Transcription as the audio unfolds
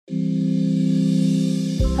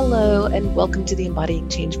Hello, and welcome to the Embodying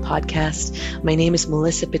Change podcast. My name is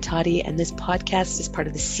Melissa Pitati, and this podcast is part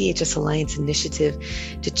of the CHS Alliance initiative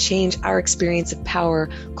to change our experience of power,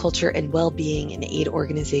 culture, and well-being in aid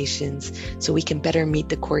organizations so we can better meet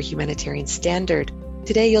the core humanitarian standard.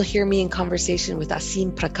 Today, you'll hear me in conversation with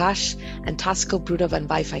Asim Prakash and Tosca Bruno van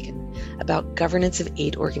Wijfijken about governance of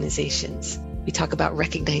aid organizations. We talk about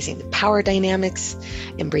recognizing the power dynamics,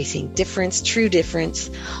 embracing difference, true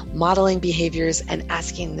difference, modeling behaviors, and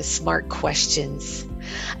asking the smart questions.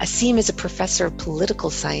 Asim is a professor of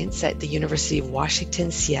political science at the University of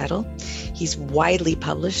Washington, Seattle. He's widely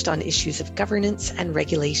published on issues of governance and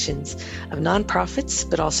regulations of nonprofits,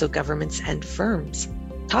 but also governments and firms.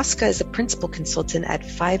 Tosca is a principal consultant at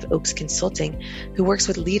Five Oaks Consulting, who works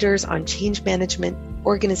with leaders on change management,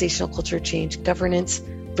 organizational culture change, governance,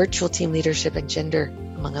 virtual team leadership, and gender,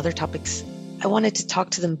 among other topics. I wanted to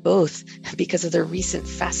talk to them both because of their recent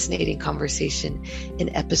fascinating conversation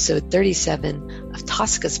in episode 37 of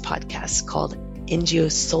Tosca's podcast called NGO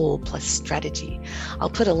Soul Plus Strategy. I'll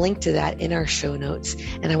put a link to that in our show notes,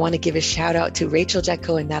 and I want to give a shout out to Rachel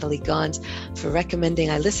Jacko and Natalie Gons for recommending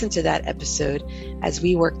I listen to that episode as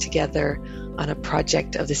we work together on a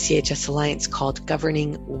project of the CHS Alliance called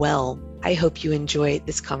Governing Well. I hope you enjoy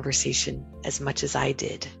this conversation as much as I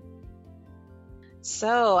did.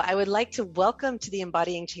 So I would like to welcome to the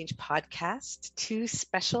Embodying Change podcast two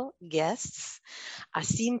special guests,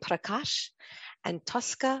 Asim Prakash and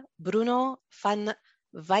Tosca Bruno van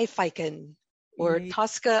Wijfijken, or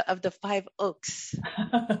Tosca of the Five Oaks.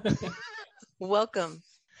 Welcome.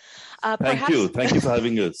 Thank you for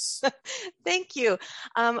having us. Thank you.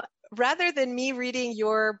 Rather than me reading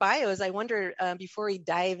your bios, I wonder, before we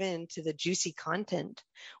dive into the juicy content,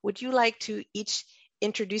 would you like to each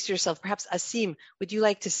introduce yourself? Perhaps Asim, would you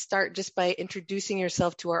like to start just by introducing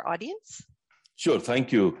yourself to our audience? Sure,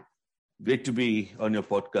 thank you. Great to be on your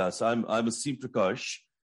podcast. I'm Asim Prakash.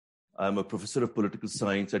 I'm a professor of political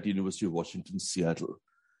science at the University of Washington, Seattle.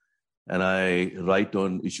 And I write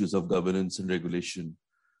on issues of governance and regulation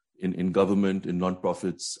in government, in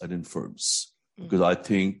nonprofits, and in firms. Mm-hmm. Because I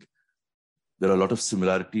think there are a lot of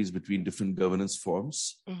similarities between different governance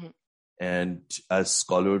forms. Mm-hmm. And as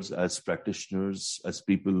scholars, as practitioners, as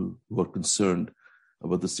people who are concerned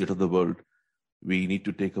about the state of the world, we need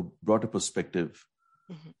to take a broader perspective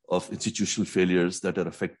mm-hmm. of institutional failures that are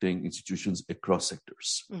affecting institutions across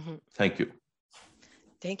sectors. Mm-hmm. Thank you.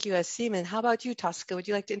 Thank you, Asim. And how about you, Tosca? Would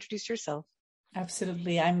you like to introduce yourself?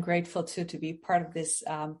 Absolutely. I'm grateful to be part of this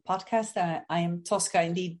podcast. I am Tosca,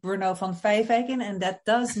 indeed, Bruno van Wijfijken, and that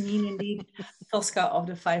does mean indeed Tosca of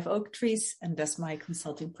the Five Oak Trees, and thus my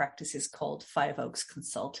consulting practice is called Five Oaks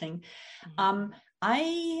Consulting. Mm-hmm.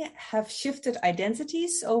 I have shifted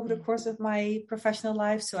identities over the course of my professional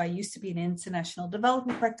life. So I used to be an international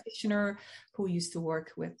development practitioner who used to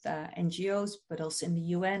work with NGOs, but also in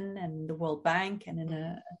the UN and the World Bank and in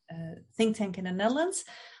a think tank in the Netherlands.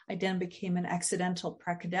 I then became an accidental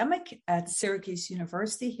academic at Syracuse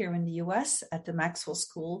University here in the US at the Maxwell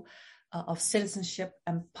School of Citizenship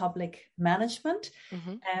and Public Management,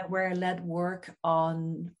 mm-hmm. Where I led work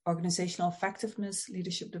on organizational effectiveness,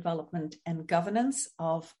 leadership development, and governance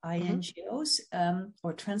of INGOs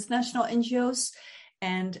or transnational NGOs.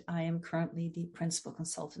 And I am currently the principal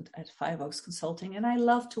consultant at Five Oaks Consulting. And I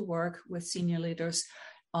love to work with senior leaders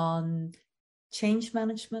on change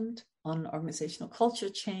management, on organizational culture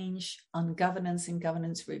change, on governance and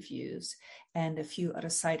governance reviews, and a few other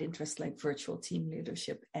side interests like virtual team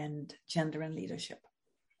leadership and gender and leadership.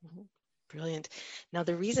 Mm-hmm. Brilliant. Now,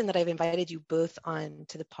 the reason that I've invited you both on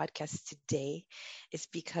to the podcast today is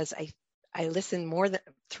because I listened more than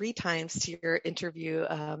 3 times to your interview.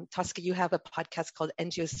 Tosca, you have a podcast called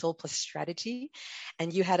NGO Soul Plus Strategy,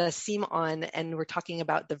 and you had Asim on, and we're talking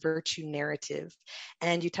about the virtue narrative.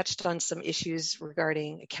 And you touched on some issues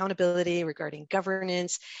regarding accountability, regarding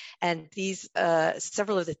governance, and these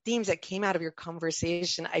several of the themes that came out of your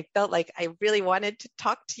conversation, I felt like I really wanted to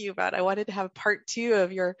talk to you about. I wanted to have part 2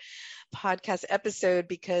 of your podcast episode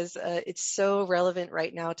because it's so relevant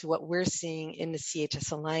right now to what we're seeing in the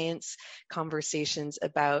CHS Alliance conversations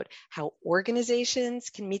about how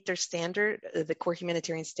organizations can meet their standard, the core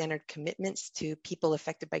humanitarian standard commitments to people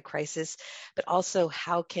affected by crisis, but also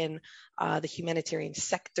how can the humanitarian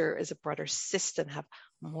sector as a broader system have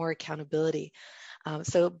more accountability.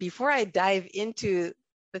 So before I dive into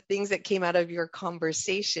the things that came out of your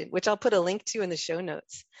conversation, which I'll put a link to in the show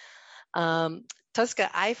notes, Tosca,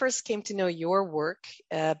 I first came to know your work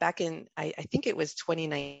back in, I think it was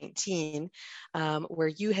 2019, where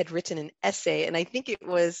you had written an essay, and I think it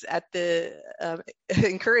was at the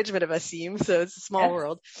encouragement of Asim, so it's a small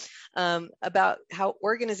world, about how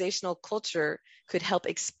organizational culture could help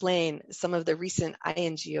explain some of the recent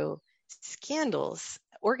INGO scandals.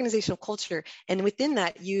 Organizational culture, and within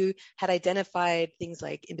that you had identified things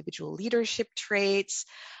like individual leadership traits,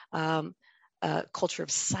 culture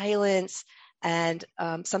of silence, and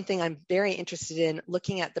something I'm very interested in,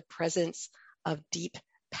 looking at the presence of deep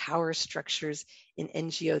power structures in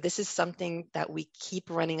NGO. This is something that we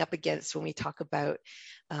keep running up against when we talk about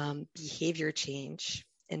behavior change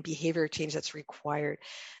and behavior change that's required.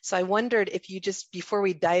 So I wondered if you just, before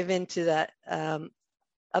we dive into that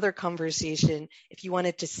other conversation, if you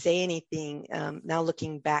wanted to say anything, now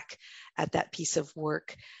looking back at that piece of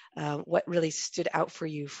work, what really stood out for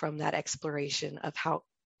you from that exploration of how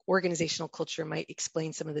organizational culture might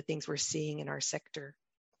explain some of the things we're seeing in our sector?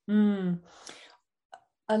 A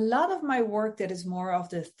lot of my work that is more of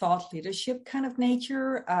the thought leadership kind of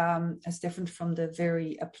nature, as different from the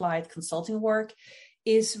very applied consulting work,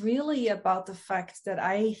 is really about the fact that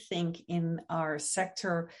I think in our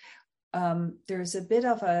sector, there's a bit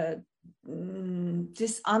of a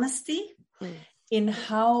dishonesty in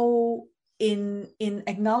how, in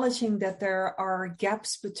acknowledging that there are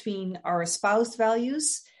gaps between our espoused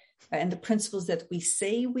values and the principles that we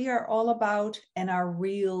say we are all about and our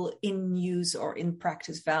real in use or in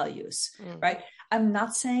practice values, right? I'm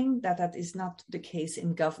not saying that that is not the case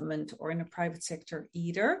in government or in the private sector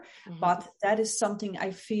either, but that is something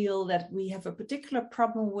I feel that we have a particular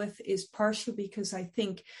problem with, is partially because I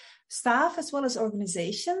think staff as well as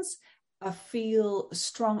organizations feel a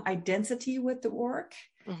strong identity with the work.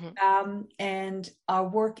 And our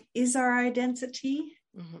work is our identity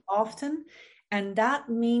often. And that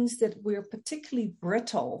means that we're particularly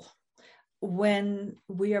brittle when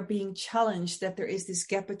we are being challenged that there is this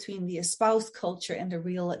gap between the espoused culture and the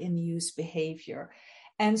real in-use behavior.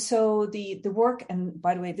 And so the work, and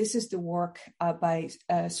by the way, this is the work by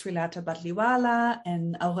Srilata Batliwala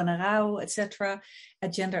and Aurana Rao, etc.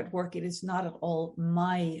 at Gender at Work. It is not at all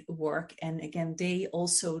my work. And again, they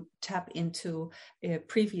also tap into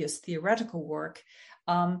previous theoretical work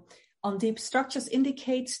on deep structures,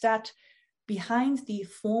 indicates that behind the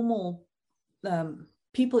formal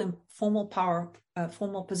people in formal power,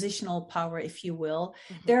 formal positional power, if you will,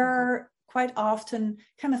 there are quite often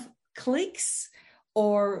kind of cliques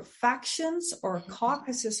or factions or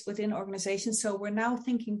caucuses within organizations. So we're now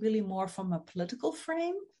thinking really more from a political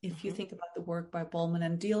frame. If you think about the work by Bowman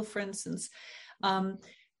and Deal, for instance,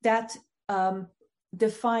 that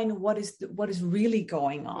define what is really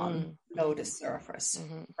going on below the surface,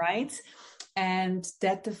 right? And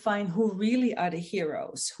that define who really are the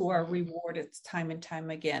heroes, who are rewarded time and time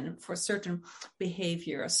again for certain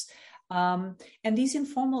behaviors. And these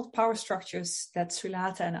informal power structures that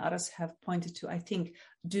Srilata and others have pointed to, I think,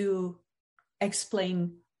 do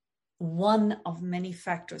explain one of many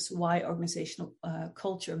factors why organizational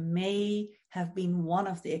culture may have been one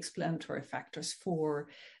of the explanatory factors for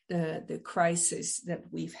the crisis that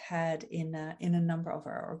we've had in a number of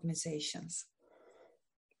our organizations.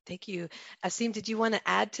 Thank you. Asim, did you want to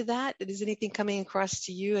add to that? Is anything coming across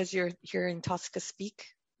to you as you're hearing Tosca speak?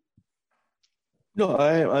 No,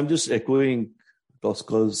 I'm just echoing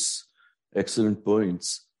Tosca's excellent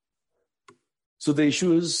points. So the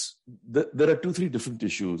issue is that there are 2-3 different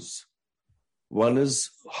issues. One is,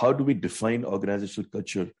 how do we define organizational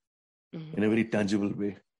culture in a very tangible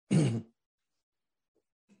way?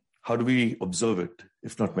 How do we observe it,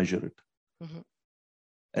 if not measure it?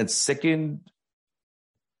 And second,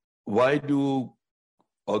 why do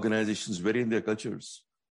organizations vary in their cultures?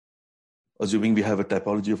 Assuming we have a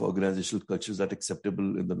typology of organizational cultures that are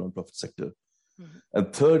acceptable in the nonprofit sector.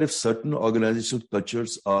 And third, if certain organizational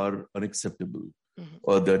cultures are unacceptable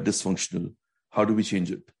or they're dysfunctional, how do we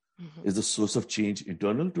change it? Is the source of change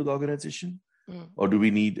internal to the organization? Or do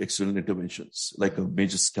we need external interventions, like a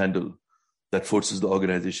major scandal that forces the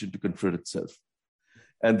organization to confront itself?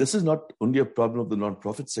 And this is not only a problem of the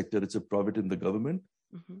nonprofit sector, it's a problem in the government.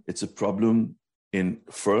 It's a problem in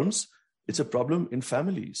firms. It's a problem in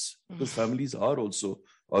families, because families are also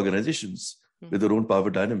organizations with their own power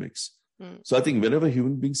dynamics. So I think whenever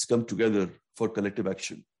human beings come together for collective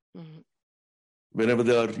action, whenever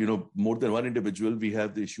there are, more than one individual, we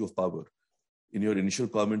have the issue of power. In your initial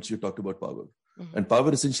comments, you talked about power. And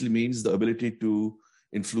power essentially means the ability to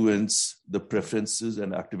influence the preferences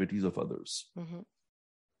and activities of others.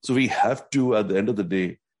 So we have to, at the end of the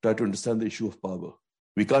day, try to understand the issue of power.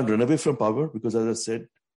 We can't run away from power because, as I said,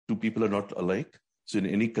 2 people are not alike. So in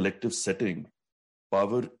any collective setting,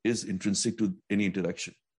 power is intrinsic to any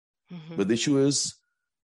interaction. But the issue is,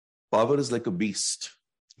 power is like a beast.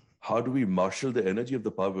 How do we marshal the energy of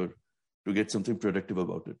the power to get something productive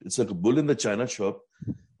about it? It's like a bull in the china shop,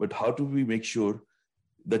 but how do we make sure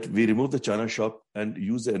that we remove the china shop and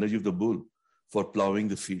use the energy of the bull for plowing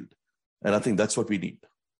the field? And I think that's what we need.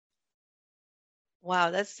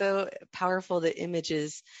 Wow, that's so powerful, the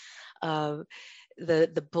images of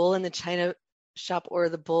the bull in the china shop or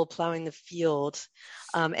the bull plowing the field.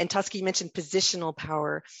 And Tosca, you mentioned positional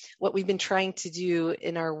power. What we've been trying to do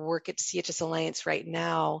in our work at CHS Alliance right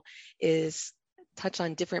now is touch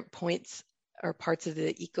on different points or parts of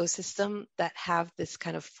the ecosystem that have this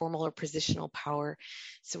kind of formal or positional power.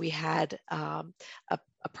 So we had a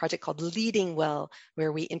project called Leading Well,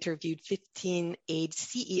 where we interviewed 15 aid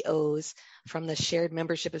CEOs from the shared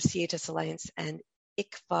membership of CHS Alliance and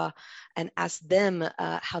ICFA and asked them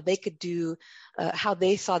how they could do, how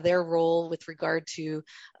they saw their role with regard to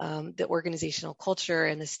the organizational culture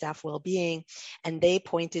and the staff well-being. And they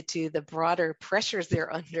pointed to the broader pressures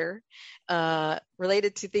they're under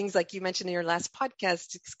related to things like you mentioned in your last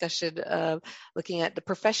podcast discussion, looking at the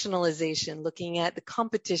professionalization, looking at the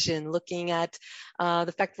competition, looking at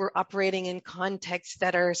the fact we're operating in contexts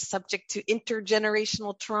that are subject to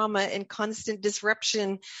intergenerational trauma and constant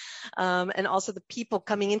disruption, and also the people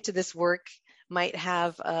coming into this work might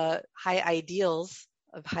have high ideals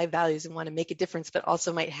of high values and want to make a difference, but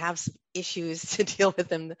also might have some issues to deal with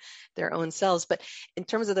them their own selves. But in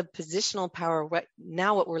terms of the positional power, what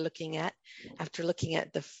we're looking at, after looking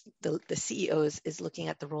at the CEOs, is looking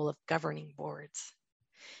at the role of governing boards,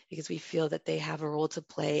 because we feel that they have a role to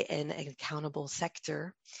play in an accountable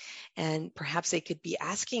sector. And perhaps they could be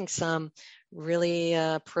asking some really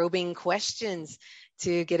probing questions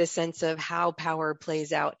to get a sense of how power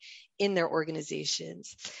plays out in their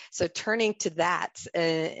organizations. So turning to that,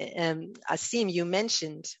 Asim, you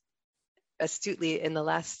mentioned astutely in the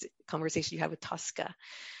last conversation you had with Tosca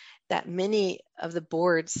that many of the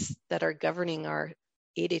boards that are governing our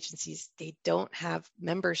aid agencies, they don't have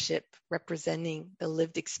membership representing the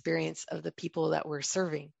lived experience of the people that we're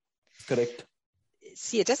serving. Correct.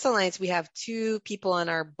 CHS Alliance, we have 2 people on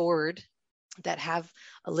our board that have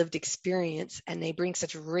a lived experience, and they bring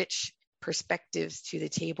such rich perspectives to the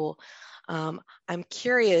table. I'm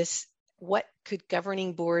curious, what could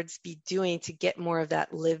governing boards be doing to get more of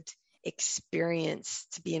that lived experience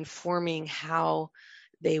to be informing how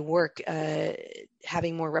they work,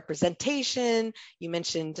 having more representation? You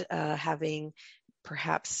mentioned having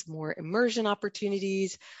perhaps more immersion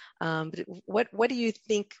opportunities. But what do you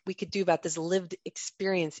think we could do about this lived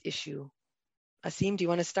experience issue? Asim, do you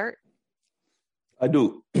want to start? I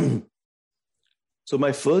do. So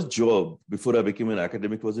my first job before I became an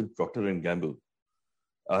academic was in Procter & Gamble.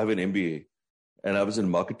 I have an MBA and I was in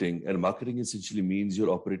marketing, and marketing essentially means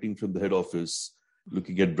you're operating from the head office,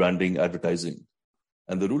 looking at branding, advertising.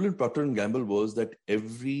 And the rule in Procter & Gamble was that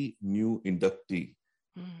every new inductee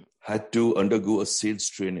had to undergo a sales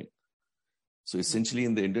training. So essentially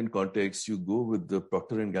in the Indian context, you go with the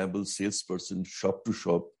Procter & Gamble salesperson shop to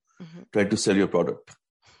shop, trying to sell your product.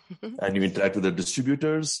 And you interact with the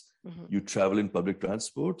distributors, you travel in public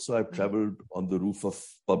transport. So I've traveled on the roof of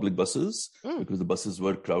public buses because the buses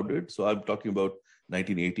were crowded. So I'm talking about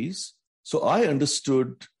 1980s. So I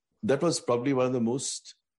understood that was probably one of the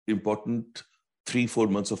most important 3-4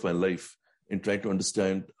 months of my life in trying to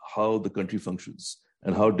understand how the country functions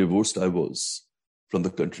and how divorced I was from the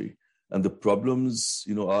country. And the problems,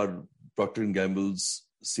 our Procter & Gamble's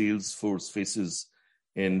sales force faces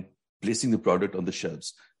in placing the product on the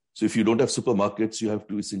shelves. So if you don't have supermarkets, you have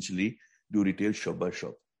to essentially do retail shop by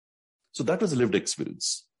shop. So that was a lived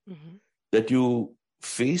experience, that you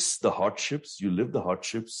face the hardships, you live the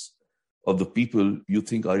hardships of the people you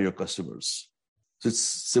think are your customers. So it's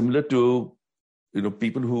similar to,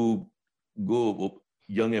 people who go,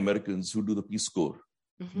 young Americans who do the Peace Corps,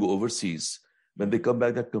 go overseas. When they come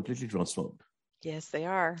back, they're completely transformed. Yes, they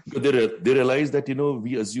are. Because they realize that,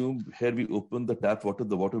 we assume here we open the tap water,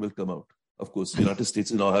 the water will come out. Of course, the United States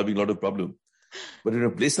is now having a lot of problem. But in a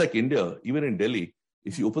place like India, even in Delhi,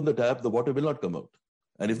 if you open the tap, the water will not come out.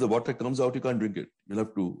 And if the water comes out, you can't drink it. You'll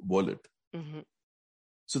have to boil it.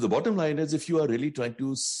 So the bottom line is, if you are really trying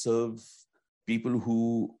to serve people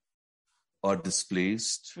who are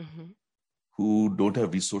displaced, who don't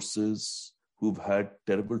have resources, who've had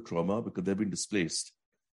terrible trauma because they've been displaced.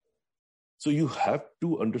 So you have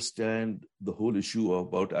to understand the whole issue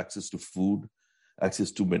about access to food,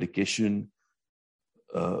 access to medication,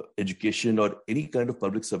 education, or any kind of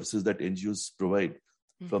public services that NGOs provide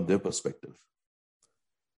from their perspective.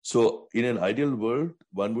 So in an ideal world,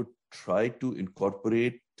 one would try to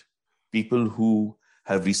incorporate people who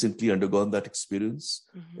have recently undergone that experience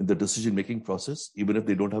in the decision-making process, even if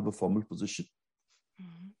they don't have a formal position.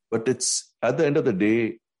 But it's, at the end of the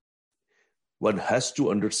day, one has to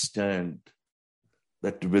understand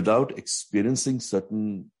that without experiencing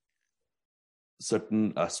certain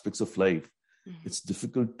aspects of life, it's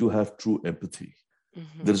difficult to have true empathy.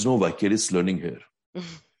 There's no vicarious learning here.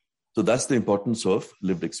 So that's the importance of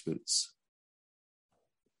lived experience.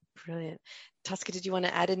 Brilliant. Tosca, did you want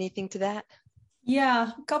to add anything to that?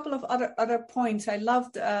 Yeah, a couple of other points. I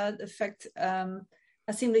loved the fact,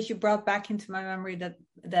 Asim, that you brought back into my memory that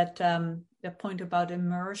the point about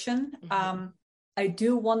immersion. I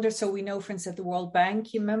do wonder, so we know, for instance, the World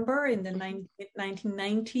Bank, you remember, in the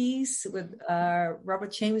 1990s with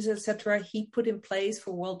Robert Chambers, etc., he put in place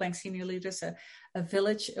for World Bank senior leaders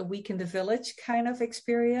a week in the village kind of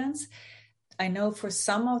experience. I know for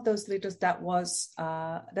some of those leaders that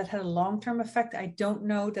had a long-term effect. I don't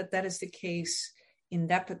know that is the case in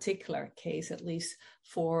that particular case, at least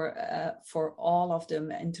for all of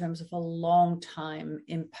them in terms of a long time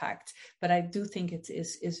impact. But I do think it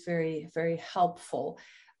is very, very helpful.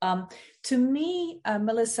 To me,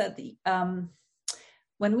 Melissa,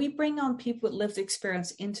 when we bring on people with lived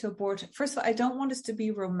experience into a board, first of all, I don't want us to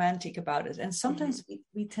be romantic about it. And sometimes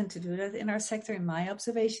we tend to do that in our sector, in my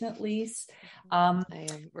observation at least. I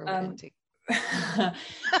am romantic.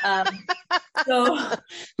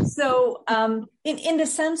 So in the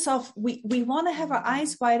sense of we want to have our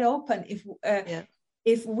eyes wide open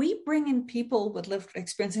if we bring in people with lived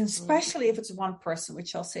experience, and especially if it's one person,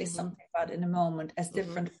 which I'll say something about in a moment, as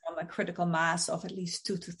different from a critical mass of at least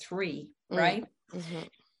 2 to 3, right?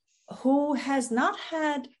 Who has not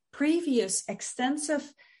had previous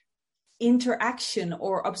extensive interaction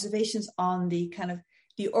or observations on the kind of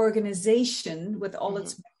the organization with all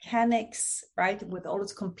its mechanics, right? With all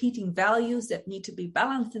its competing values that need to be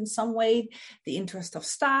balanced in some way, the interest of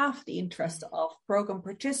staff, the interest of program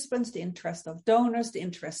participants, the interest of donors, the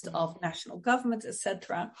interest of national governments,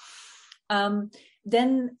 etc.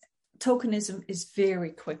 Then tokenism is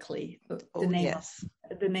very quickly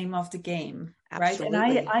the name of the game, Absolutely.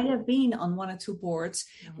 right? And I have been on 1 or 2 boards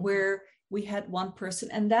where we had one person,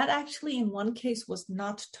 and that actually in one case was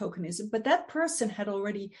not tokenism, but that person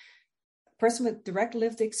with direct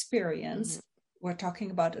lived experience, we're talking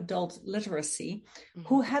about adult literacy,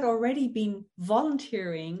 who had already been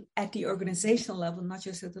volunteering at the organizational level, not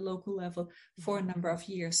just at the local level, for a number of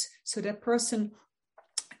years. So that person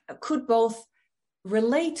could both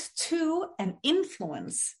relate to and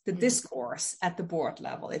influence the discourse at the board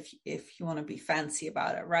level, if you want to be fancy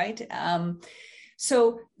about it, right?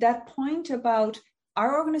 So that point about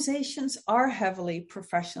our organizations are heavily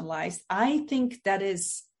professionalized, I think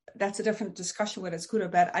that's a different discussion, whether it's good or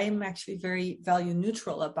bad. I am actually very value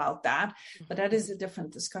neutral about that, but that is a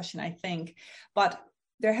different discussion, I think. But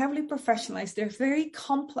they're heavily professionalized, they're very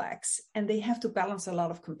complex, and they have to balance a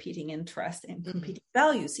lot of competing interests and competing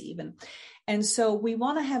values even. And so we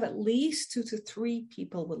want to have at least 2 to 3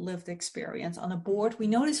 people with lived experience on a board. We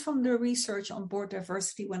know this from the research on board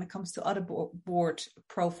diversity when it comes to other board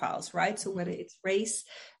profiles, right? So whether it's race,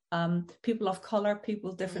 people of color,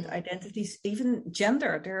 people with different identities, even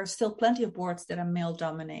gender, there are still plenty of boards that are male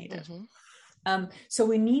dominated. So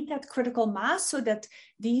we need that critical mass so that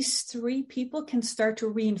these 3 people can start to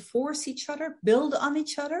reinforce each other, build on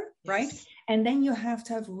each other, right? And then you have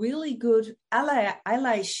to have really good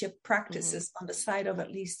allyship practices on the side of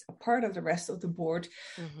at least a part of the rest of the board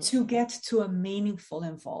to get to a meaningful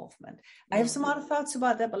involvement. I have some other thoughts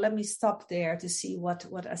about that, but let me stop there to see what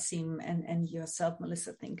Asim and yourself,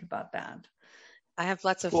 Melissa, think about that. I have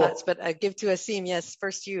lots of thoughts, but I give to Asim. Yes,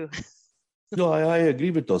 first you. No, I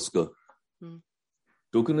agree with Tosca.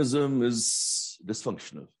 Tokenism is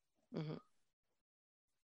dysfunctional.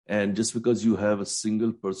 And just because you have a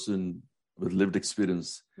single person with lived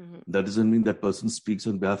experience, that doesn't mean that person speaks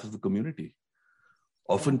on behalf of the community.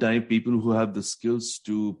 Oftentimes, people who have the skills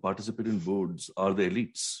to participate in boards are the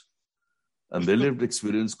elites. And their lived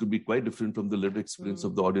experience could be quite different from the lived experience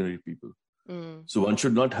of the ordinary people. So one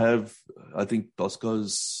should not have, I think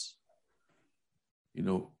Tosca's,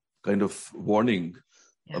 kind of warning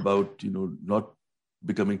about, not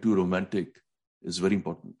becoming too romantic is very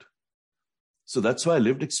important. So that's why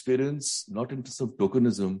lived experience, not in terms of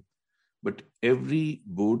tokenism, but every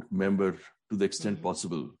board member, to the extent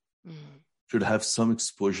possible, should have some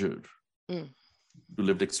exposure to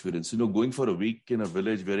lived experience. Going for a week in a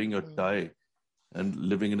village wearing a tie and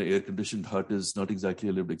living in an air-conditioned hut is not exactly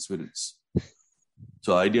a lived experience.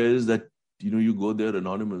 So idea is that, you go there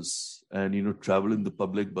anonymous and, travel in the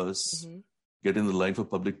public bus, get in the line for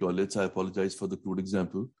public toilets. I apologize for the crude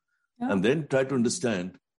example. and then try to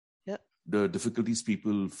understand the difficulties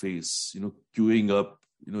people face, queuing up,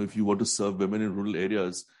 if you want to serve women in rural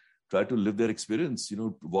areas, try to live their experience,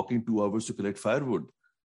 walking 2 hours to collect firewood,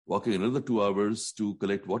 walking another 2 hours to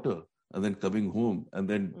collect water, and then coming home and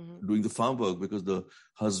then doing the farm work because the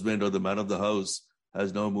husband or the man of the house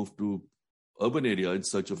has now moved to urban area in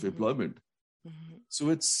search of employment.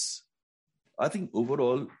 So I think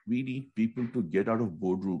overall, we need people to get out of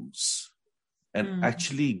boardrooms and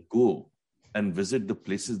actually go and visit the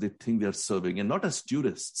places they think they're serving, and not as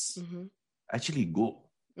tourists, actually go.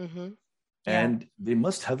 And they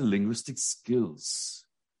must have the linguistic skills.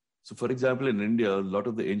 So for example, in India, a lot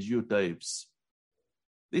of the NGO types,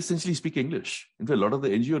 they essentially speak English. In fact, a lot of the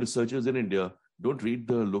NGO researchers in India don't read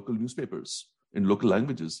the local newspapers in local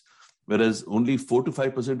languages, whereas only 4 to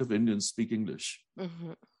 5% of Indians speak English.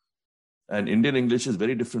 And Indian English is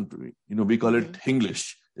very different. We call it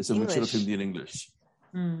Hinglish. It's a mixture of Hindi and English.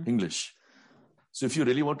 English. So if you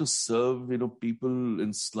really want to serve, people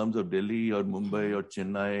in slums of Delhi or Mumbai or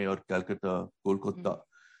Chennai or Calcutta, Kolkata,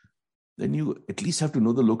 then you at least have to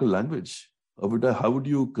know the local language. How would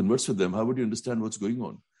you converse with them? How would you understand what's going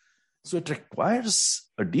on? So it requires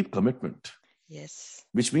a deep commitment. Yes.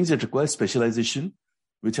 Which means it requires specialization,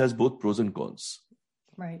 which has both pros and cons.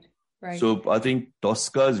 Right. So I think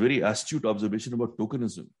Tosca's very astute observation about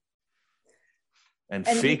tokenism and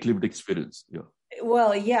fake lived experience. Yeah.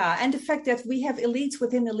 Well, yeah, and the fact that we have elites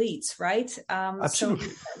within elites, right? Absolutely.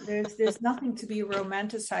 So there's nothing to be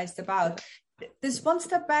romanticized about. There's one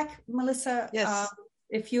step back, Melissa. Yes.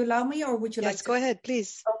 If you allow me, or would you like to? Go ahead,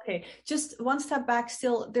 please. Okay, just one step back.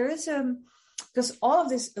 Still, there is because all of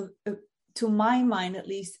this, to my mind at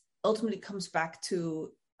least, ultimately comes back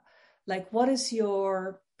to, like, what is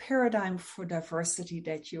your paradigm for diversity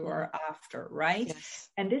that you are after, right? Yes.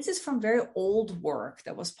 And this is from very old work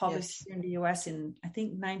that was published here in the US in, I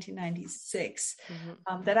think, 1996,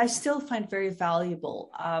 that I still find very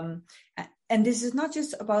valuable. And this is not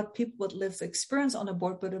just about people with lived experience on a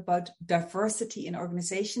board, but about diversity in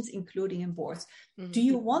organizations, including in boards. Do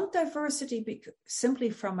you want diversity simply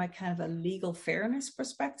from a kind of a legal fairness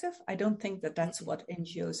perspective? I don't think that that's what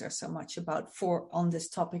NGOs are so much about on this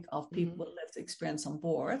topic of people with lived experience on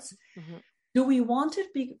boards. Do we want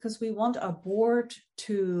it because we want our board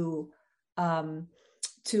to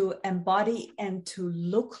embody and to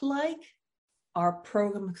look like our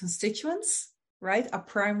program constituents? Right, our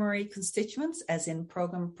primary constituents, as in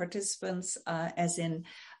program participants, as in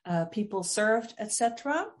people served,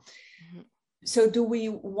 etc. So, do we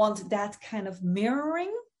want that kind of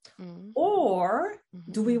mirroring, or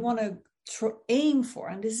do we want to aim for?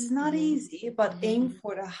 And this is not easy, but aim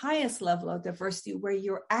for the highest level of diversity, where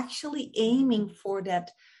you're actually aiming for that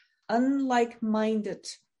unlike-minded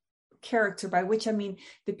character, by which I mean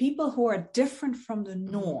the people who are different from the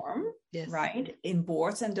norm, right, in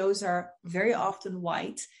boards, and those are very often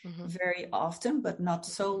white, very often, but not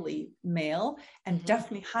solely male, and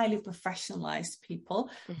definitely highly professionalized people,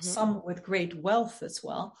 some with great wealth as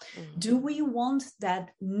well. Do we want that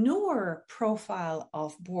newer profile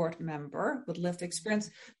of board member with lived experience?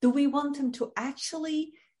 Do we want them to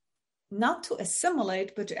actually not to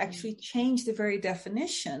assimilate, but to actually change the very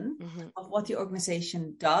definition of what the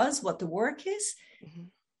organization does, what the work is,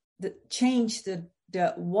 change the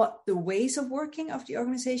ways of working of the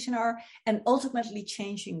organization are, and ultimately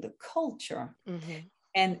changing the culture.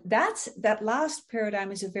 And that last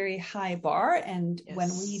paradigm is a very high bar. And when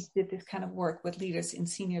we did this kind of work with leaders in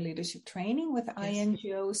senior leadership training with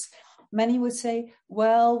INGOs, many would say,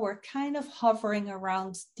 well, we're kind of hovering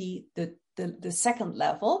around the second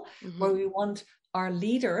level, where we want our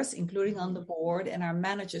leaders, including on the board, and our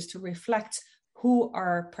managers to reflect who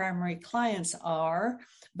our primary clients are,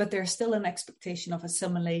 but there's still an expectation of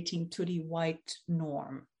assimilating to the white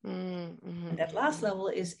norm. And that last level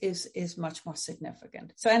is much more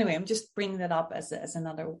significant. So anyway, I'm just bringing that up as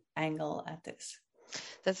another angle at this.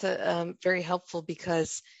 That's very helpful,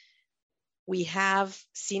 because we have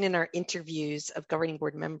seen in our interviews of governing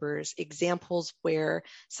board members examples where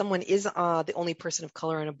someone is the only person of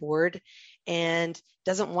color on a board and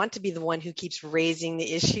doesn't want to be the one who keeps raising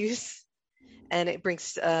the issues. And it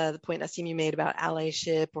brings the point, Asim, you made about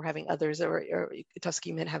allyship, or having others, or Tosca,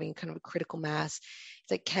 you meant having kind of a critical mass.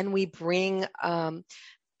 It's like, can we bring us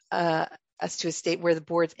to a state where the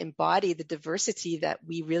boards embody the diversity that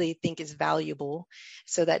we really think is valuable,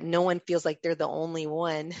 so that no one feels like they're the only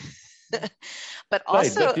one? But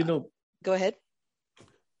also, right, but, go ahead.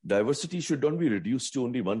 Diversity should not be reduced to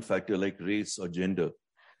only one factor like race or gender.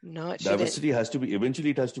 No, it diversity shouldn't. has to be, eventually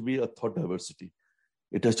it has to be a thought diversity.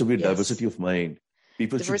 It has to be a diversity of mind.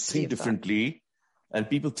 People diversity should think differently, and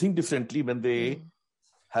people think differently when they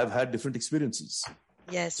have had different experiences.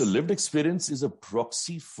 Yes. So lived experience is a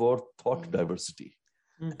proxy for thought diversity.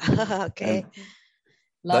 Okay.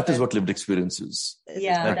 That is what lived experience is.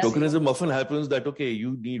 Yeah. And tokenism often happens that, okay,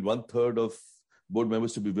 you need 1/3 of board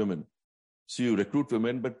members to be women. So you recruit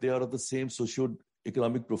women, but they are of the same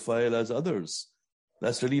socio-economic profile as others.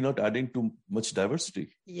 That's really not adding to much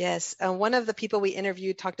diversity. Yes. One of the people we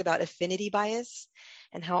interviewed talked about affinity bias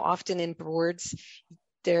and how often in boards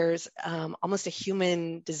there's almost a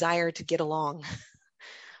human desire to get along.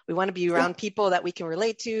 We want to be around people that we can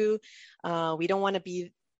relate to. We don't want to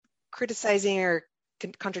be criticizing or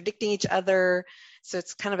contradicting each other. So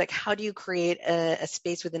it's kind of like, how do you create a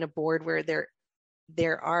space within a board where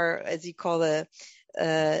there are, as you call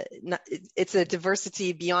it's a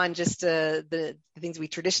diversity beyond just the things we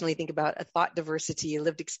traditionally think about, a thought diversity, a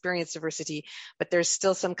lived experience diversity, but there's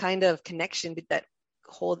still some kind of connection that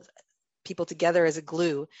holds people together as a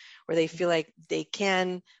glue, where they feel like they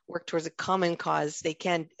can work towards a common cause. They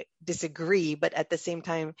can disagree, but at the same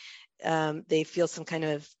time, they feel some kind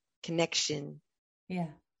of connection.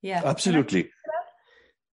 Yeah. Absolutely.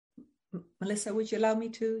 Melissa, would you allow me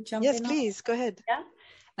to jump in? Yes, please. Please. Go ahead.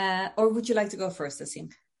 Yeah. Or would you like to go first,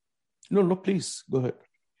 Asim? No, please. Go ahead.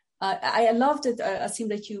 I loved it, Asim,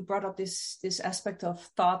 that you brought up this aspect of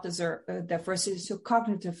thought diversity, so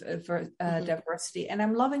cognitive diversity. And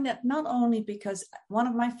I'm loving that not only because one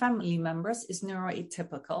of my family members is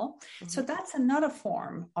neuroatypical. So that's another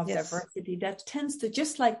form of diversity that tends to,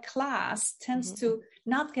 just like class, tends to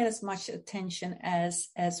not get as much attention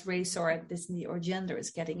as race or ethnicity or gender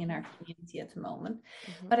is getting in our community at the moment.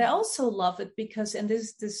 But I also love it because, and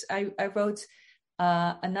I wrote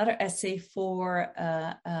another essay for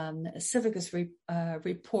Civicus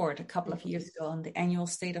report a couple of years ago on the annual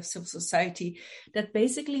state of civil society that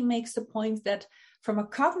basically makes the point that from a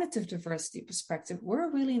cognitive diversity perspective,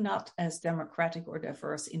 we're really not as democratic or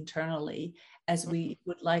diverse internally as we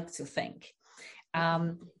would like to think.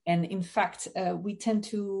 And in fact, we tend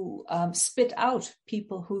to spit out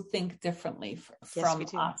people who think differently from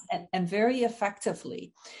us and very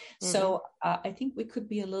effectively. So I think we could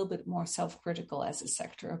be a little bit more self-critical as a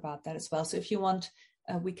sector about that as well. So if you want,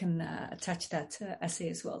 we can attach that essay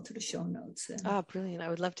as well to the show notes. Brilliant. I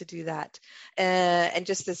would love to do that. And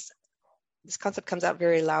just this concept comes out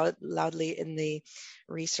very loudly in the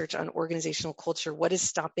research on organizational culture. What is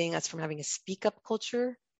stopping us from having a speak-up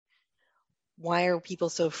culture? Why are people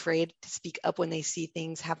so afraid to speak up when they see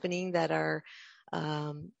things happening that are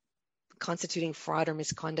constituting fraud or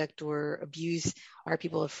misconduct or abuse? Why are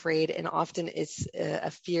people afraid? And often it's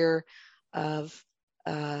a fear of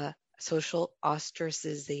social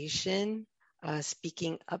ostracization.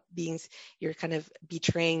 Speaking up means you're kind of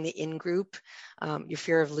betraying the in-group. Your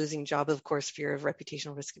fear of losing job, of course, fear of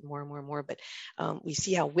reputational risk more and more and more. But we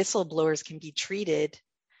see how whistleblowers can be treated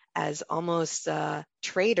as almost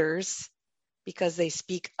traitors because they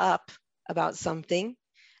speak up about something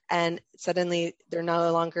and suddenly they're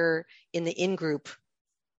no longer in the in-group.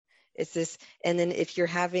 It's this, and then if you're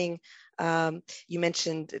having, you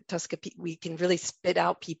mentioned, Tosca, we can really spit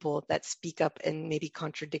out people that speak up and maybe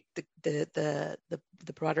contradict the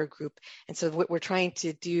broader group. And so what we're trying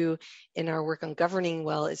to do in our work on governing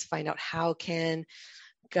well is find out how can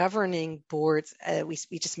governing boards,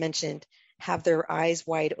 we just mentioned, have their eyes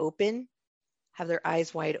wide open,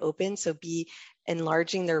 so be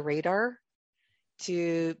enlarging their radar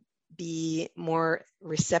to be more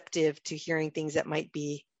receptive to hearing things that might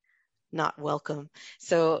be not welcome.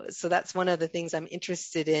 So that's one of the things I'm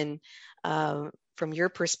interested in from your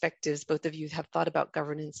perspectives. Both of you have thought about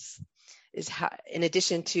governance, is how, in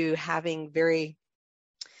addition to having very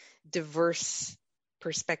diverse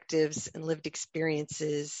perspectives and lived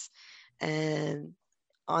experiences and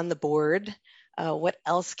on the board, what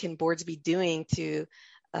else can boards be doing to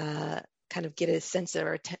kind of get a sense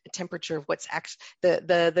or a temperature of what's actually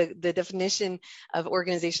the definition of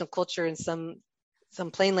organizational culture in some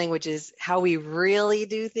plain languages, how we really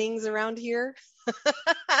do things around here.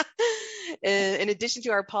 In addition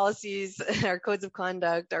to our policies, our codes of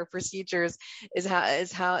conduct, our procedures, is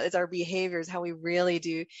our behaviors, how we really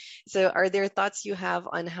do. So are there thoughts you have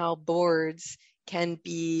on how boards can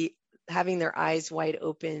be having their eyes wide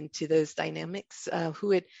open to those dynamics? Who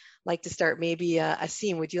would like to start? Maybe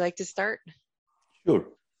Asim, would you like to start? Sure.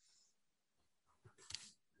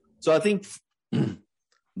 So I think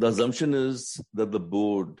the assumption is that the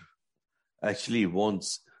board actually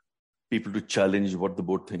wants people to challenge what the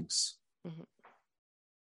board thinks. Mm-hmm.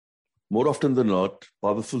 More often than not,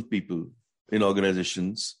 powerful people in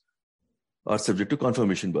organizations are subject to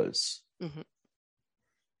confirmation bias. Mm-hmm.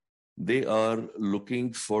 They are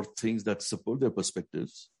looking for things that support their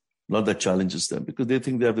perspectives, not that challenges them, because they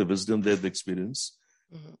think they have the wisdom, they have the experience.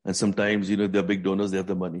 And sometimes, they're big donors, they have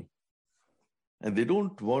the money. And they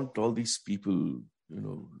don't want all these people,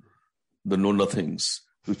 the know-nothings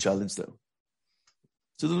to challenge them.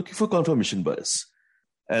 So they're looking for confirmation bias.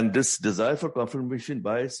 And this desire for confirmation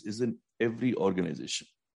bias is in every organization.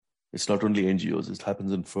 It's not only NGOs, it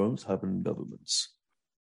happens in firms, happens in governments.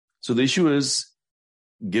 So the issue is,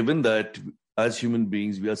 given that as human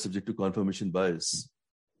beings, we are subject to confirmation bias,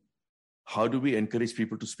 how do we encourage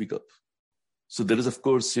people to speak up? So there is, of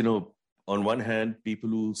course, on one hand, people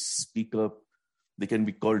who speak up, they can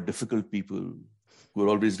be called difficult people who are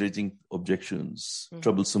always raising objections,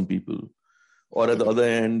 troublesome people. Or at the other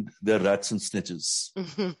end, they're rats and snitches.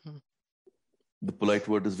 The polite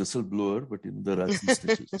word is whistleblower, but they're rats and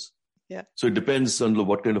snitches. Yeah. So it depends on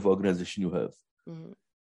what kind of organization you have.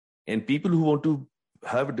 And people who want to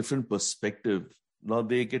have a different perspective, now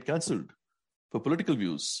they get cancelled for political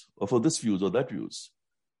views or for this views or that views.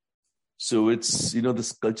 So it's,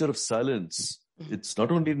 this culture of silence. It's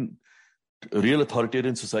not only in real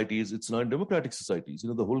authoritarian societies, it's now in democratic societies.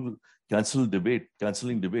 The whole cancelling debate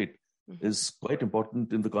is quite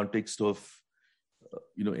important in the context of,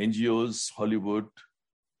 NGOs, Hollywood,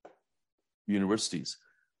 universities.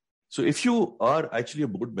 So if you are actually a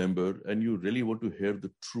board member and you really want to hear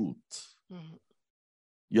the truth,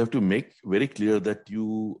 you have to make very clear that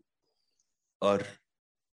you are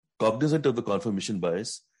cognizant of the confirmation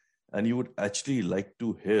bias and you would actually like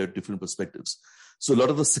to hear different perspectives. So a lot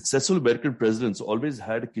of the successful American presidents always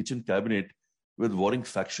had a kitchen cabinet with warring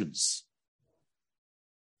factions.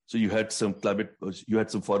 So you had some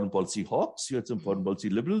foreign policy hawks, you had some foreign policy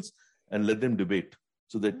liberals, and let them debate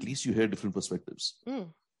so that at least you hear different perspectives.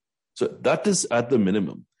 So that is at the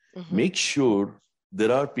minimum. Make sure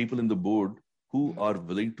there are people in the board who are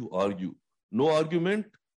willing to argue. No argument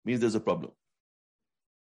means there's a problem.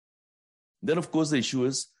 Then, of course, the issue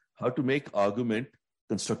is how to make argument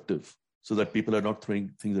constructive so that people are not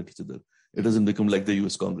throwing things at each other. It doesn't become like the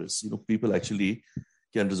US Congress. People actually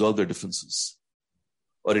can resolve their differences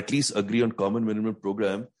or at least agree on common minimum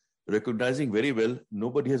program, recognizing very well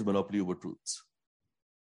nobody has monopoly over truth.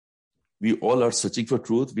 We all are searching for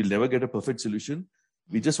truth. We'll never get a perfect solution.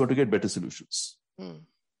 We just want to get better solutions.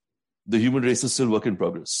 The human race is still work in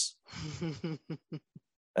progress.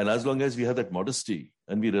 And as long as we have that modesty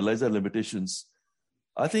and we realize our limitations,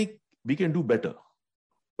 I think we can do better.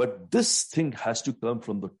 But this thing has to come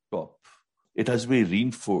from the top. It has to be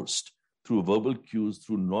reinforced through verbal cues,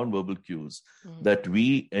 through non-verbal cues, that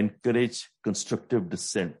we encourage constructive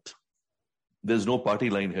dissent. There's no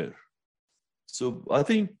party line here. So I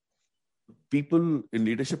think people in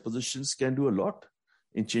leadership positions can do a lot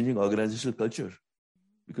in changing organizational culture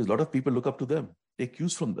because a lot of people look up to them, take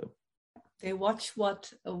cues from them. They watch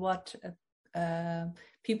what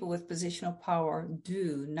people with positional power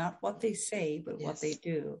do, not what they say, but what they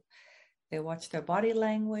do. They watch their body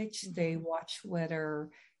language. They watch whether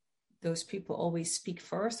those people always speak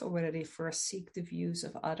first or whether they first seek the views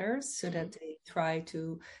of others so that they try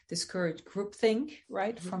to discourage groupthink,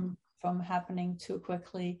 right, from happening too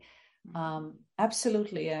quickly.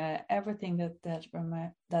 Absolutely, everything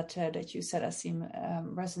that you said, Asim,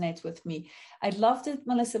 resonates with me. I loved it,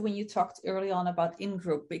 Melissa, when you talked early on about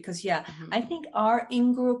in-group, because I think our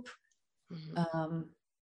in-group,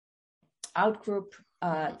 out-group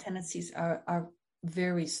tendencies are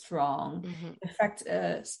very strong. In fact,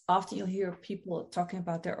 often you'll hear people talking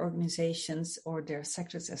about their organizations or their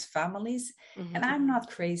sectors as families. And I'm not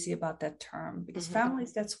crazy about that term because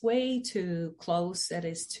families, that's way too close. That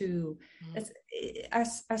is too,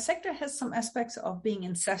 our sector has some aspects of being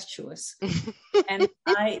incestuous. and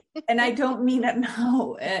I don't mean that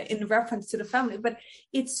now in reference to the family, but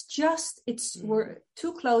we're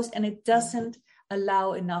too close and it doesn't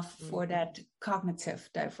allow enough for that cognitive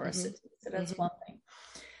diversity. So that's one thing.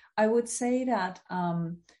 I would say that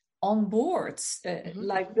on boards,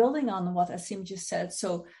 like building on what Asim just said,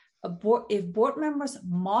 so if board members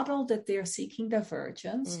model that they're seeking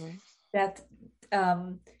divergence, that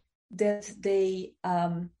they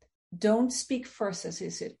don't speak first, as you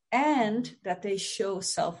said, and that they show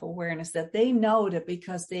self-awareness, that they know that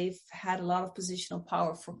because they've had a lot of positional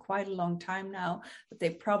power for quite a long time now, that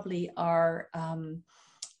they probably are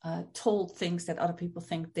told things that other people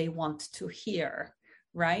think they want to hear,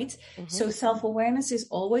 right? So self-awareness is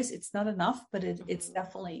always, it's not enough, but it's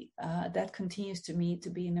definitely, that continues to me to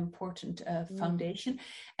be an important foundation.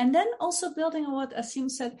 And then also building on what Asim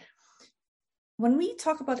said, when we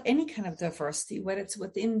talk about any kind of diversity, whether it's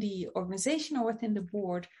within the organization or within the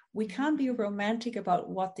board, we can't be romantic about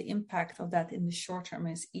what the impact of that in the short term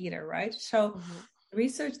is either, right? So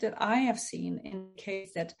research that I have seen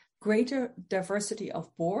indicates that greater diversity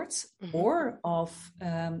of boards or of,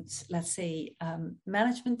 let's say,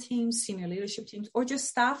 management teams, senior leadership teams, or just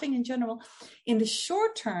staffing in general, in the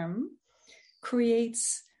short term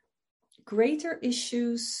creates greater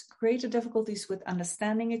issues, greater difficulties with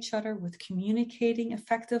understanding each other, with communicating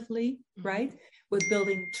effectively, right? With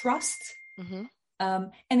building trust.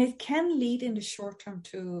 And it can lead in the short term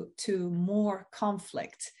to more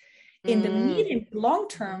conflict. In the medium to long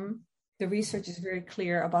term, the research is very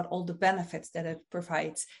clear about all the benefits that it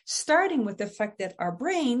provides, starting with the fact that our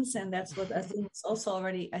brains, and that's what Asim is also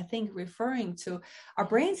already, I think, referring to, our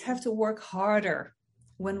brains have to work harder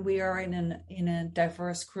when we are in a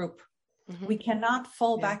diverse group. We cannot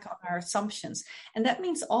fall back on our assumptions. And that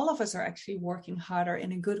means all of us are actually working harder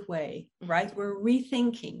in a good way, right? We're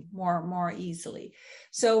rethinking more easily.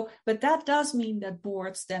 So, but that does mean that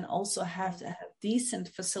boards then also have to have decent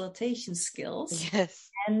facilitation skills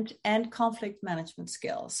and conflict management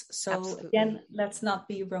skills. So again, let's not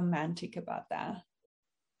be romantic about that.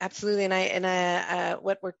 Absolutely. And I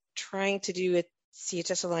what we're trying to do at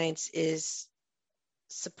CHS Alliance is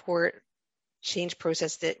support change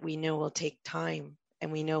process that we know will take time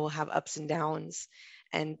and we know will have ups and downs.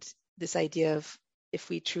 And this idea of, if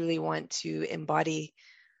we truly want to embody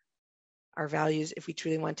our values, if we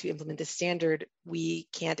truly want to implement the standard, we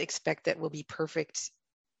can't expect that we'll be perfect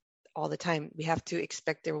all the time. We have to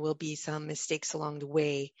expect there will be some mistakes along the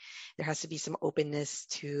way. There has to be some openness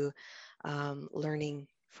to learning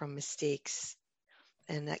from mistakes.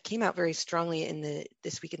 And that came out very strongly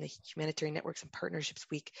this week in the Humanitarian Networks and Partnerships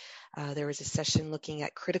Week. There was a session looking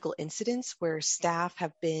at critical incidents where staff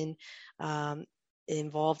have been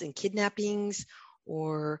involved in kidnappings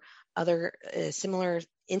or other similar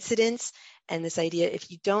incidents. And this idea,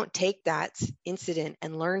 if you don't take that incident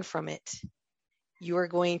and learn from it, you are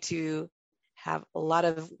going to have a lot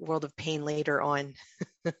of world of pain later on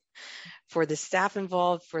for the staff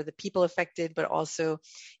involved, for the people affected, but also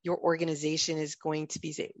your organization is going to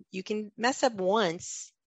be, you can mess up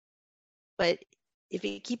once, but if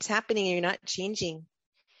it keeps happening and you're not changing,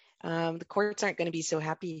 the courts aren't going to be so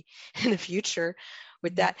happy in the future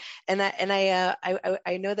with that. And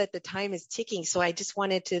I know that the time is ticking, so I just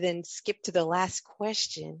wanted to then skip to the last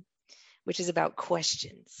question, which is about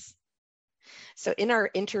questions. So in our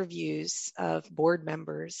interviews of board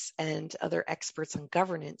members and other experts on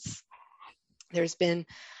governance, there's been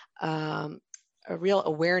a real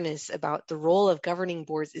awareness about the role of governing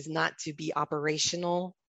boards is not to be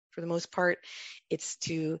operational for the most part. It's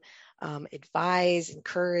to advise,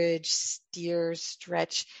 encourage, steer,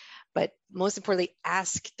 stretch, but most importantly,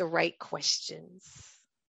 ask the right questions.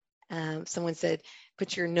 Someone said,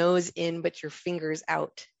 put your nose in, but your fingers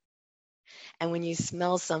out. And when you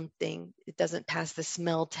smell something, it doesn't pass the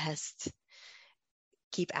smell test,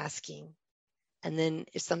 keep asking. And then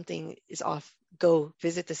if something is off, go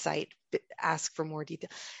visit the site, ask for more detail,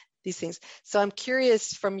 these things. So I'm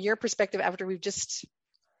curious from your perspective, after we've just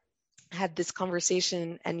had this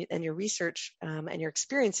conversation and your research and your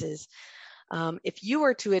experiences, if you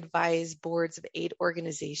were to advise boards of aid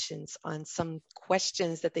organizations on some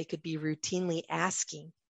questions that they could be routinely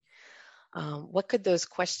asking, what could those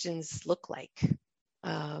questions look like?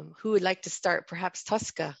 Who would like to start? Perhaps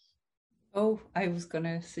Tosca. Oh, I was going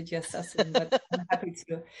to suggest us, but I'm happy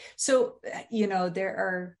to. So, there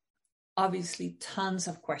are obviously tons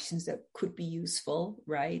of questions that could be useful,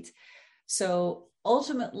 right? So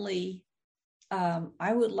ultimately,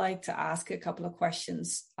 I would like to ask a couple of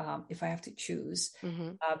questions if I have to choose,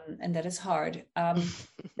 and that is hard,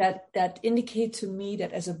 that indicate to me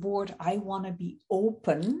that as a board, I want to be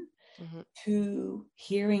open to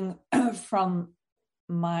hearing from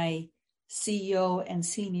my CEO and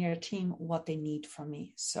senior team what they need from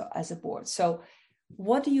me. So as a board, so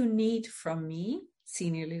what do you need from me,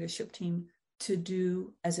 senior leadership team, to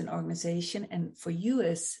do as an organization, and for you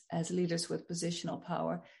as leaders with positional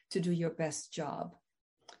power to do your best job?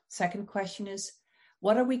 Second question is,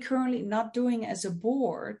 what are we currently not doing as a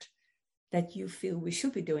board that you feel we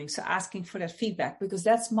should be doing? So asking for that feedback, because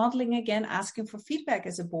that's modeling again. Asking for feedback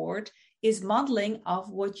as a board is modeling of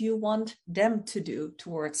what you want them to do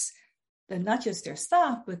towards not just their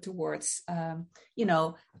staff, but towards,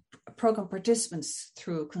 program participants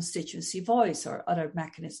through constituency voice or other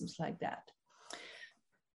mechanisms like that.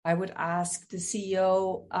 I would ask the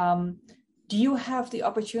CEO, do you have the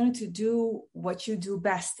opportunity to do what you do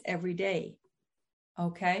best every day?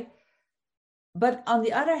 Okay. But on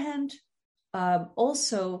the other hand,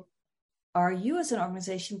 also, are you as an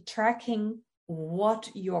organization tracking what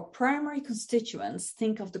your primary constituents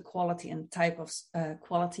think of the quality and type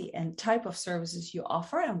of services you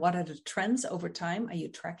offer, and what are the trends over time? Are you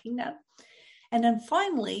tracking that? And then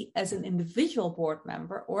finally, as an individual board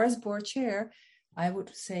member or as board chair, I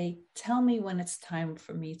would say, tell me when it's time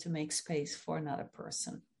for me to make space for another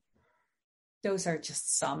person. Those are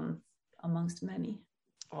just some amongst many.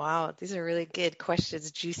 Wow, these are really good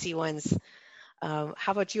questions, juicy ones. How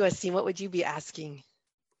about you, Asim? What would you be asking?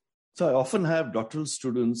 So I often have doctoral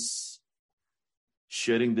students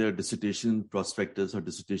sharing their dissertation prospectus or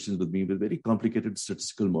dissertations with me with very complicated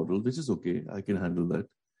statistical models, which is okay. I can handle that.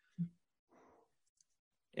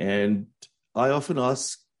 And I often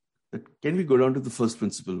ask that, can we go down to the first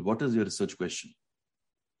principle? What is your research question?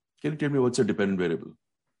 Can you tell me what's a dependent variable?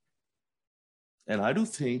 And I do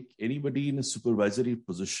think anybody in a supervisory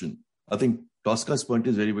position, I think Tosca's point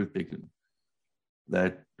is very well taken,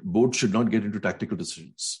 that boards should not get into tactical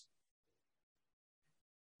decisions.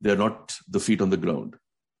 They are not the feet on the ground.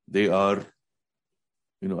 They are,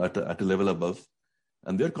 at a level above.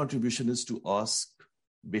 And their contribution is to ask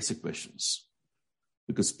basic questions.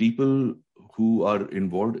 Because people who are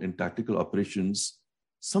involved in tactical operations,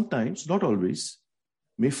 sometimes, not always,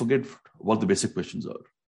 may forget what the basic questions are.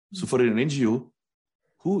 So for an NGO,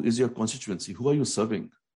 who is your constituency? Who are you serving?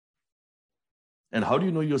 And how do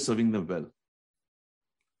you know you're serving them well?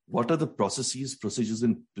 What are the processes, procedures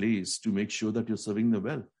in place to make sure that you're serving them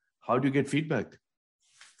well? How do you get feedback?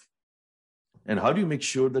 And how do you make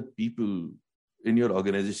sure that people in your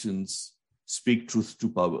organizations speak truth to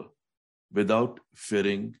power without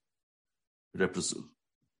fearing reprisal,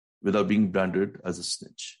 without being branded as a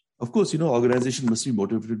snitch? Of course, organization must be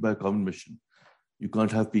motivated by a common mission. You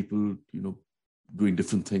can't have people, doing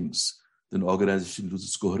different things. Then organization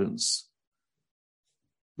loses coherence.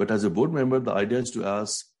 But as a board member, the idea is to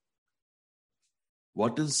ask,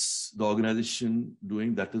 what is the organization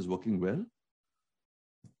doing that is working well?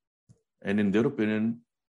 And in their opinion,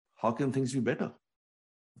 how can things be better?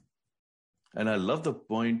 And I love the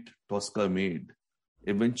point Tosca made.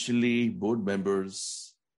 Eventually, board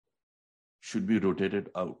members should be rotated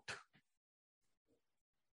out.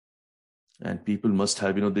 And people must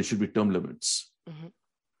have, there should be term limits. Mm-hmm.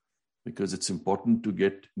 Because it's important to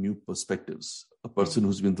get new perspectives. A person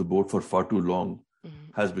who's been on the board for far too long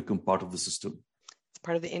has become part of the system. It's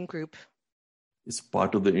part of the in-group. It's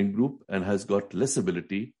part of the in-group and has got less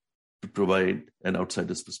ability to provide an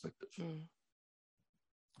outsider's perspective.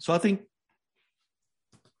 So I think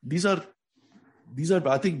these are,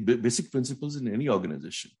 I think, basic principles in any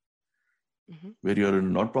organization. Where you're a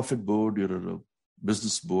non-profit board, you're a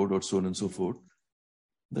business board, or so on and so forth,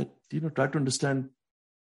 that, try to understand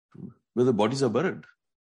where the bodies are buried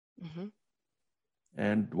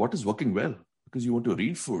and what is working well, because you want to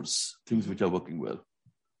reinforce things which are working well.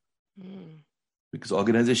 Because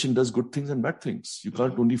organization does good things and bad things. You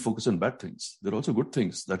can't only focus on bad things. There are also good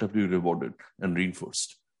things that have to be rewarded and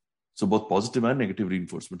reinforced. So both positive and negative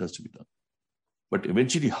reinforcement has to be done. But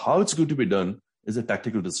eventually how it's going to be done is a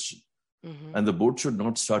tactical decision. And the board should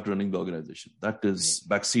not start running the organization. That is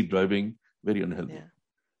backseat driving, very unhealthy. Yeah.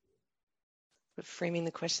 But framing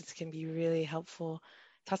the questions can be really helpful.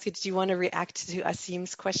 Tosca, did you want to react to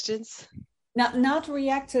Asim's questions? Not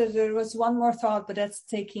react to it. There was one more thought, but that's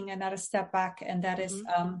taking another step back. And that is,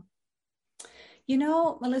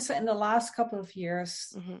 Melissa, in the last couple of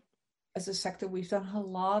years, as a sector, we've done a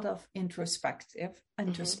lot of introspection,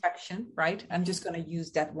 right? I'm just going to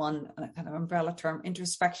use that one kind of umbrella term,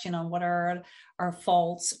 introspection on what are our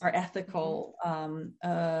faults, our ethical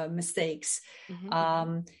mistakes,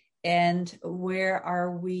 and where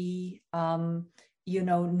are we,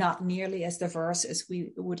 not nearly as diverse as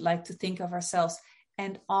we would like to think of ourselves,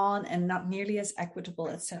 and not nearly as equitable,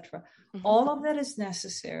 etc. All of that is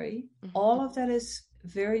necessary. All of that is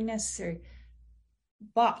very necessary.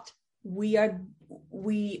 But we are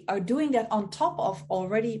doing that on top of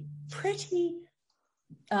already pretty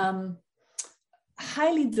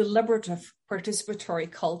highly deliberative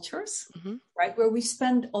participatory cultures, right? Where we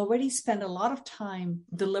already spend a lot of time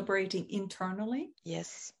deliberating internally.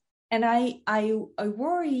 Yes. And I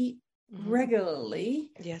worry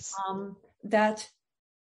regularly that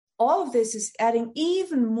all of this is adding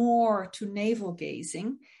even more to navel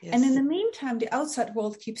gazing. Yes. And in the meantime, the outside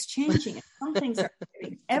world keeps changing. And some things are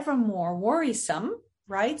getting ever more worrisome,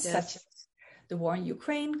 right? Yes. Such as the war in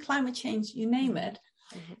Ukraine, climate change, you name it.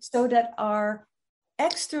 So that our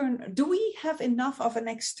do we have enough of an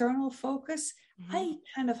external focus? I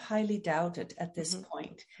kind of highly doubt it at this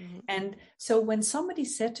point. And so when somebody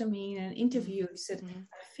said to me in an interview, he said,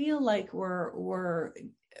 I feel like we're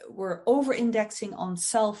we're over-indexing on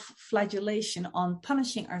self-flagellation, on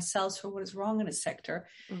punishing ourselves for what is wrong in a sector.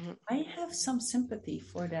 Mm-hmm. I have some sympathy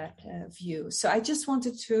for that view. So I just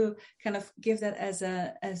wanted to kind of give that as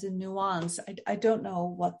a nuance. I don't know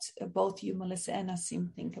what both you, Melissa, and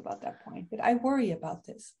Asim think about that point, but I worry about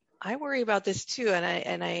this. I worry about this too,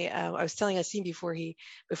 and I was telling Asim before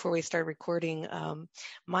we started recording.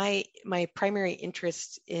 My primary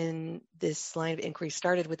interest in this line of inquiry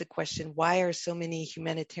started with the question: why are so many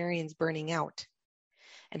humanitarians burning out,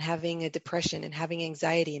 and having a depression, and having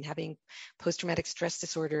anxiety, and having post-traumatic stress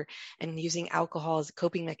disorder, and using alcohol as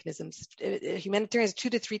coping mechanisms? Humanitarians are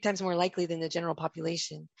 2 to 3 times more likely than the general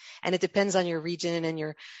population, and it depends on your region and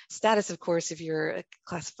your status, of course, if you're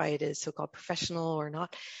classified as so-called professional or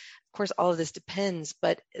not. Of course, all of this depends,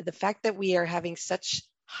 but the fact that we are having such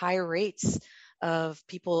high rates of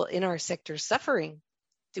people in our sector suffering,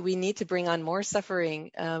 do we need to bring on more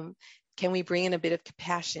suffering? Can we bring in a bit of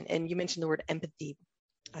compassion? And you mentioned the word empathy,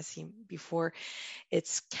 Asim, before.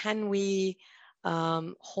 It's, can we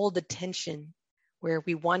hold the tension where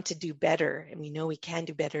we want to do better and we know we can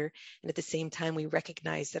do better, and at the same time we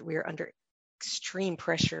recognize that we are under extreme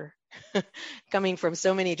pressure coming from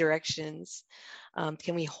so many directions?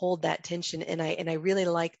 Can we hold that tension? And I really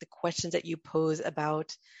like the questions that you pose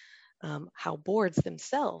about how boards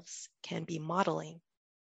themselves can be modeling.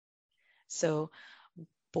 So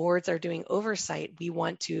boards are doing oversight. We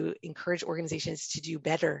want to encourage organizations to do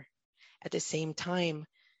better. At the same time,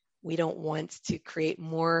 we don't want to create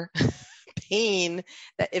more pain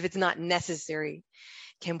that if it's not necessary.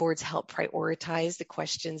 Can boards help prioritize the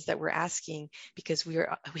questions that we're asking? Because we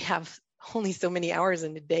have only so many hours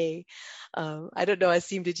in a day. I don't know,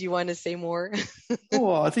 Asim, did you want to say more?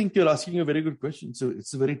 Oh, I think you're asking a very good question. So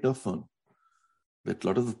it's a very tough one. That a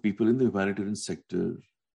lot of the people in the humanitarian sector,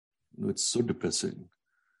 it's so depressing.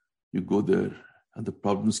 You go there and the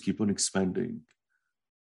problems keep on expanding.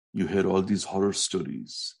 You hear all these horror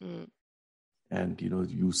stories. And,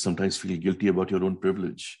 you sometimes feel guilty about your own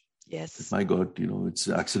privilege. Yes. My God, it's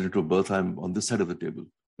an accident of birth. I'm on this side of the table.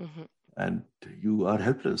 Mm-hmm. And you are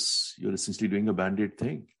helpless. You're essentially doing a Band-Aid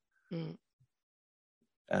thing.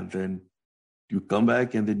 And then you come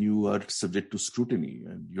back and then you are subject to scrutiny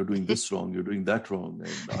and you're doing this wrong, you're doing that wrong.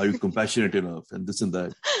 And are you compassionate enough? And this and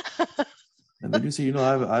that. And then you say,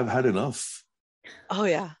 I've had enough. Oh,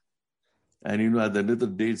 yeah. And, at the end of the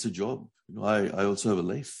day, it's a job. I also have a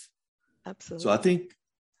life. Absolutely. So I think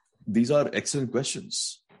these are excellent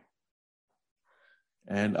questions.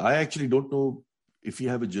 And I actually don't know if you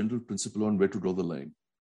have a general principle on where to draw the line.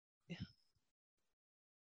 Yeah.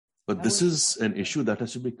 But this is an issue that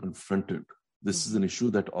has to be confronted. This is an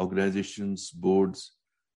issue that organizations, boards,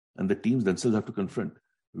 and the teams themselves have to confront.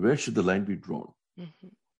 Where should the line be drawn?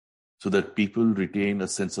 So that people retain a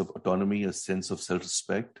sense of autonomy, a sense of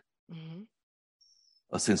self-respect,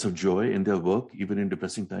 a sense of joy in their work, even in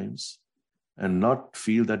depressing times, and not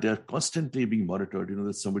feel that they are constantly being monitored.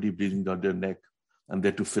 There's somebody breathing down their neck and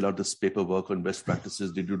they're to fill out this paperwork on best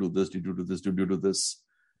practices. Did you do this? Did you do this? Did you do this?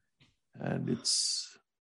 And it's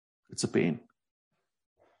a pain.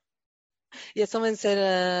 Yeah, someone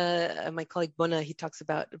said, my colleague Bona, he talks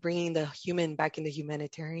about bringing the human back into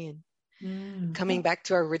humanitarian, coming back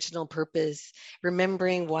to our original purpose,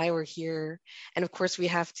 remembering why we're here. And of course, we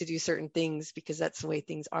have to do certain things because that's the way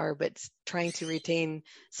things are, but trying to retain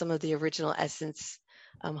some of the original essence,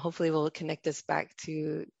 hopefully will connect us back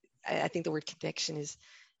to, I think the word connection is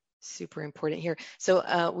super important here.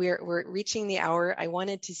 So we're reaching the hour. I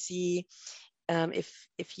wanted to see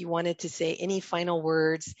if you wanted to say any final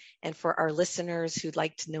words, and for our listeners who'd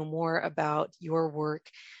like to know more about your work,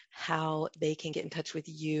 how they can get in touch with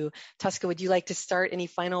you. Tosca, would you like to start? Any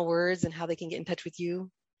final words and how they can get in touch with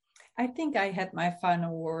you? I think I had my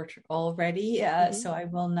final word already, so I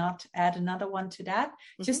will not add another one to that.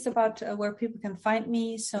 Just about where people can find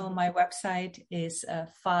me. So my website is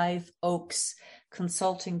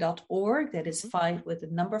 5oaksconsulting.org. That is 5 with the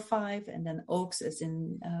number 5, and then oaks as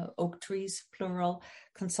in oak trees, plural,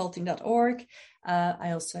 consulting.org.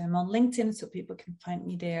 I also am on LinkedIn, so people can find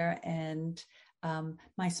me there. And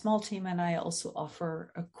my small team and I also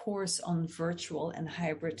offer a course on virtual and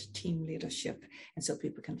hybrid team leadership. And so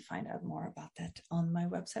people can find out more about that on my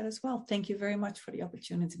website as well. Thank you very much for the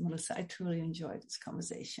opportunity, Melissa. I truly enjoyed this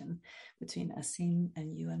conversation between Asim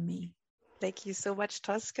and you and me. Thank you so much,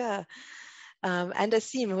 Tosca. And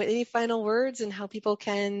Asim, any final words and how people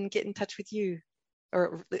can get in touch with you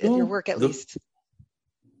or your work at least?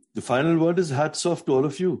 The final word is hats off to all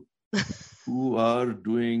of you who are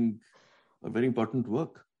doing a very important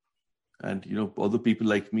work. And, although people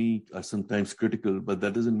like me are sometimes critical, but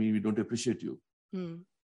that doesn't mean we don't appreciate you.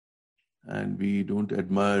 And we don't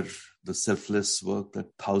admire the selfless work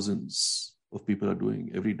that thousands of people are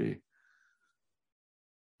doing every day.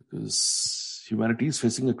 Because humanity is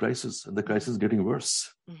facing a crisis, and the crisis is getting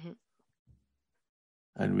worse. Mm-hmm.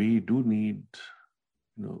 And we do need,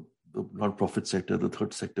 the non-profit sector, the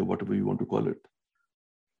third sector, whatever you want to call it,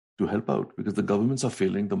 to help out, because the governments are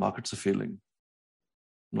failing, the markets are failing.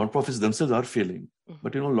 Non-profits themselves are failing, mm-hmm.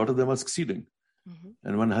 but a lot of them are succeeding. Mm-hmm.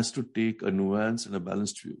 And one has to take a nuance and a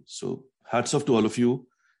balanced view. So hats off to all of you.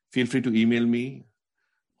 Feel free to email me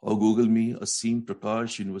or Google me, Aseem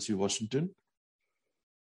Prakash, University of Washington.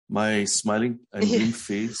 My smiling and grim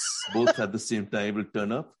face, both at the same time, will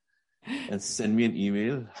turn up, and send me an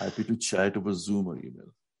email. Happy to chat over Zoom or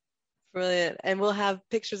email. Brilliant. And we'll have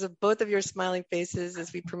pictures of both of your smiling faces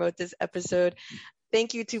as we promote this episode.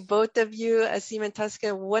 Thank you to both of you, Aseem and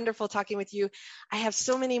Tosca. Wonderful talking with you. I have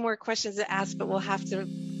so many more questions to ask, but we'll have to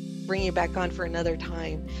bring you back on for another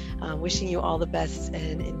time. Wishing you all the best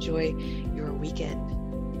and enjoy your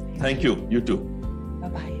weekend. Thank you. You too.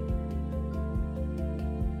 Bye-bye.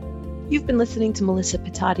 You've been listening to Melissa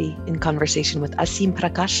Pitati in conversation with Aseem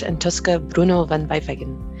Prakash and Tosca Bruno van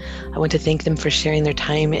Wijfeggen. I want to thank them for sharing their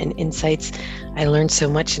time and insights. I learned so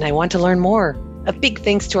much and I want to learn more. A big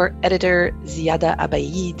thanks to our editor, Ziada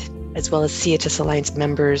Abaid, as well as CHS Alliance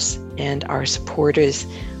members and our supporters.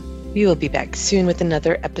 We will be back soon with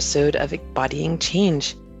another episode of Embodying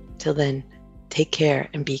Change. Till then, take care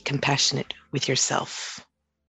and be compassionate with yourself.